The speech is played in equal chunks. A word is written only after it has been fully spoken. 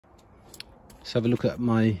Let's have a look at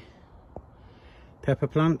my pepper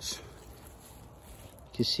plants.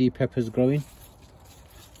 You can see peppers growing.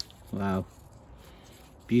 Wow,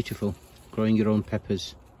 beautiful. Growing your own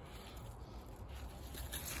peppers.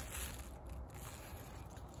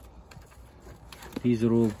 These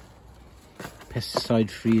are all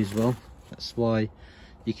pesticide free as well. That's why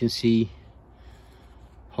you can see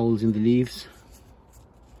holes in the leaves.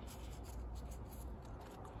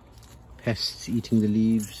 Pests eating the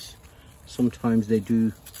leaves. Sometimes they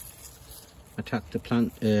do attack the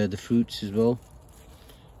plant, the fruits as well.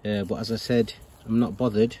 But as I said, I'm not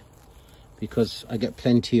bothered because I get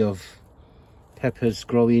plenty of peppers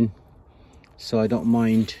growing, so I don't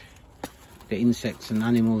mind the insects and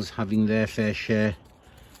animals having their fair share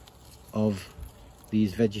of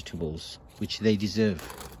these vegetables, which they deserve.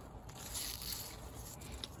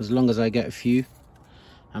 As long as I get a few,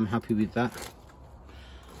 I'm happy with that.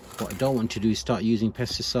 What I don't want to do is start using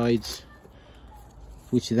pesticides,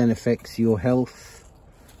 which then affects your health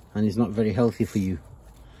and is not very healthy for you.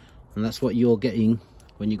 And that's what you're getting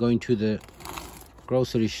when you're going to the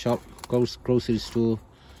grocery shop, grocery store,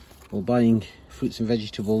 or buying fruits and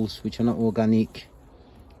vegetables which are not organic.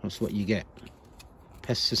 That's what you get.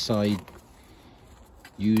 Pesticide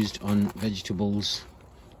used on vegetables,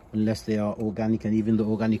 unless they are organic, and even the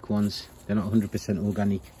organic ones, they're not 100%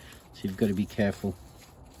 organic, so you've got to be careful.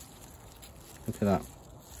 Look at that,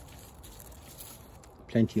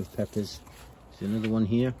 plenty of peppers. There's another one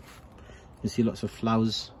here. You can see lots of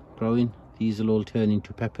flowers growing. These will all turn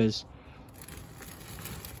into peppers.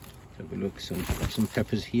 Have a look. Got some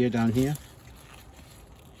peppers here, down here.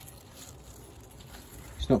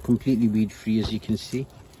 It's not completely weed free, as you can see.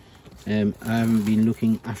 I haven't been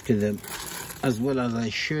looking after them as well as I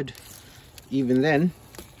should. Even then,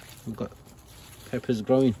 I've got peppers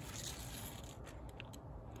growing.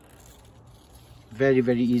 Very,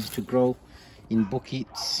 very easy to grow in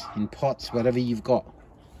buckets, in pots, whatever you've got.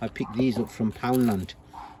 I picked these up from Poundland,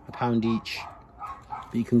 £1 each.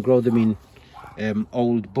 But you can grow them in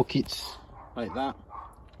old buckets like that.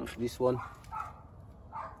 Look, this one,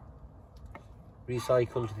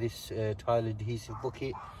 recycled this tile adhesive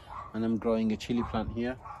bucket, and I'm growing a chili plant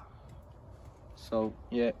here. So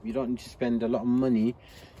yeah, you don't need to spend a lot of money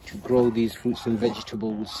to grow these fruits and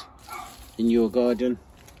vegetables in your garden,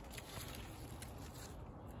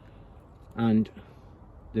 and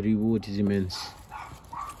the reward is immense.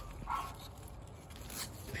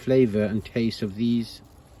 The flavour and taste of these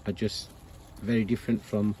are just very different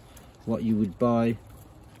from what you would buy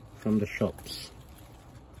from the shops.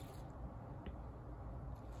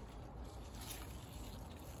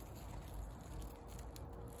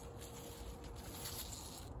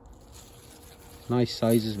 Nice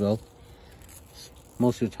size as well.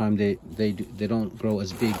 Most of the time they don't grow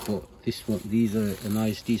as big, but these are a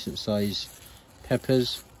nice decent size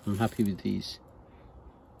peppers. I'm happy with these.